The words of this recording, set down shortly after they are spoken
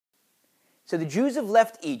So the Jews have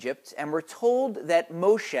left Egypt, and we're told that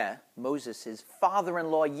Moshe, Moses'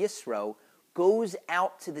 father-in-law Yisro, goes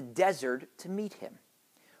out to the desert to meet him.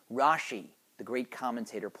 Rashi, the great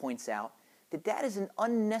commentator, points out that that is an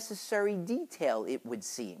unnecessary detail, it would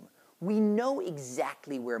seem. We know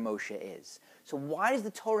exactly where Moshe is. So why does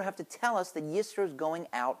the Torah have to tell us that Yisro is going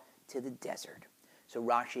out to the desert? So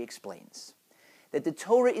Rashi explains that the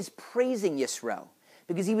Torah is praising Yisro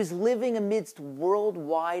because he was living amidst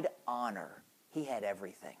worldwide honor. He had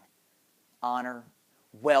everything. Honor,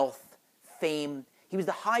 wealth, fame. He was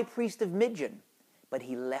the high priest of Midian, but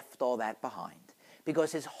he left all that behind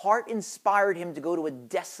because his heart inspired him to go to a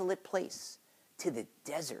desolate place, to the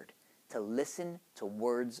desert, to listen to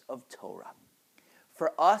words of Torah.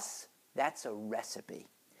 For us, that's a recipe.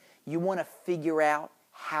 You want to figure out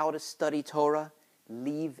how to study Torah?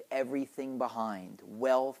 Leave everything behind.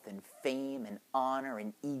 Wealth and fame and honor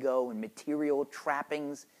and ego and material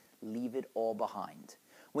trappings, leave it all behind.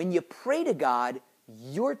 When you pray to God,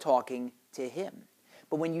 you're talking to Him.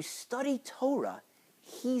 But when you study Torah,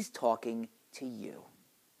 He's talking to you.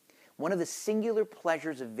 One of the singular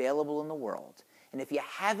pleasures available in the world, and if you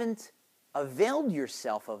haven't availed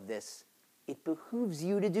yourself of this, it behooves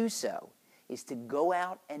you to do so, is to go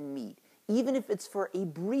out and meet, even if it's for a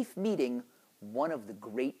brief meeting, one of the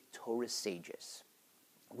great Torah sages.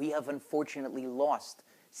 We have unfortunately lost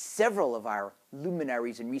several of our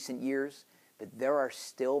luminaries in recent years, but there are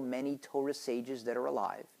still many Torah sages that are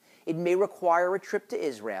alive. It may require a trip to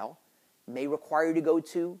Israel, may require you to go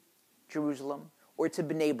to Jerusalem or to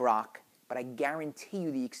Bnei Brak, but I guarantee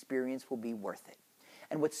you the experience will be worth it.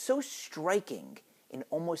 And what's so striking in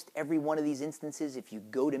almost every one of these instances, if you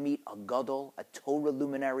go to meet a gadol, a Torah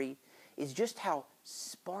luminary, is just how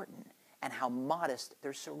Spartan and how modest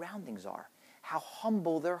their surroundings are, how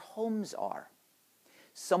humble their homes are.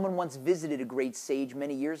 Someone once visited a great sage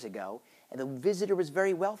many years ago, and the visitor was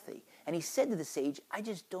very wealthy. And he said to the sage, I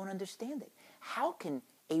just don't understand it. How can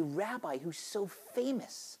a rabbi who's so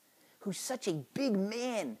famous, who's such a big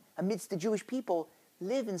man amidst the Jewish people,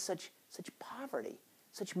 live in such poverty,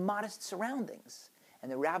 such modest surroundings?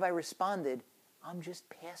 And the rabbi responded, I'm just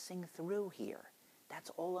passing through here.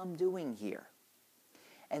 That's all I'm doing here.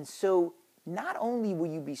 And so not only will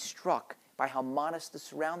you be struck by how modest the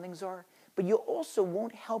surroundings are, but you also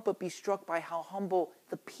won't help but be struck by how humble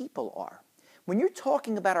the people are. When you're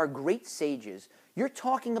talking about our great sages, you're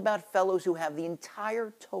talking about fellows who have the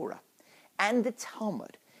entire Torah and the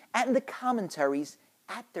Talmud and the commentaries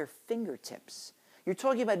at their fingertips. You're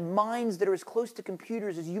talking about minds that are as close to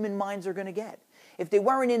computers as human minds are going to get. If they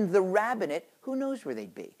weren't in the rabbinate, who knows where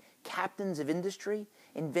they'd be? Captains of industry,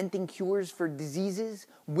 inventing cures for diseases,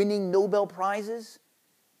 winning Nobel Prizes.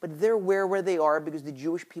 But they're where they are because the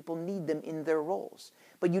Jewish people need them in their roles.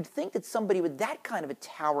 But you'd think that somebody with that kind of a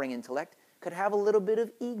towering intellect could have a little bit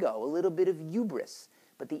of ego, a little bit of hubris.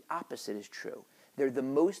 But the opposite is true. They're the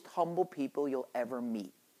most humble people you'll ever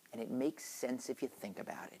meet. And it makes sense if you think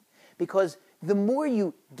about it. Because the more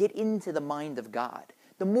you get into the mind of God,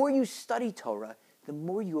 the more you study Torah, the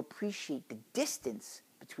more you appreciate the distance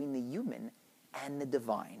between the human and the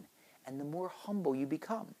divine, and the more humble you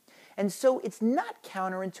become. And so it's not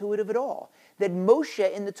counterintuitive at all that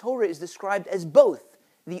Moshe in the Torah is described as both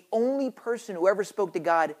the only person who ever spoke to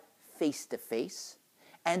God face to face,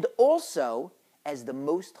 and also as the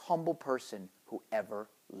most humble person who ever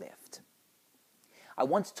lived. I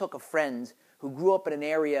once took a friend who grew up in an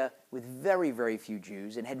area with very, very few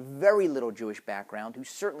Jews and had very little Jewish background, who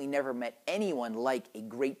certainly never met anyone like a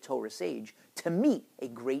great Torah sage, to meet a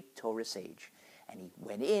great Torah sage. And he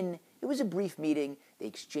went in. It was a brief meeting. They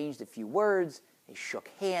exchanged a few words. They shook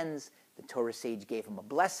hands. The Torah sage gave him a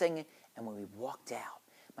blessing. And when we walked out,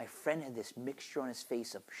 my friend had this mixture on his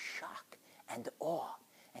face of shock and awe.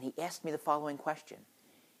 And he asked me the following question.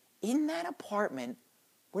 In that apartment,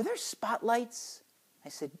 were there spotlights? I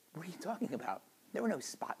said, what are you talking about? There were no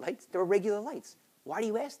spotlights. There were regular lights. Why do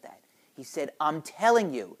you ask that? He said, I'm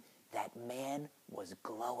telling you, that man was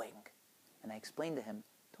glowing. And I explained to him,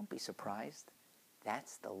 don't be surprised.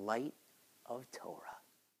 That's the light of Torah.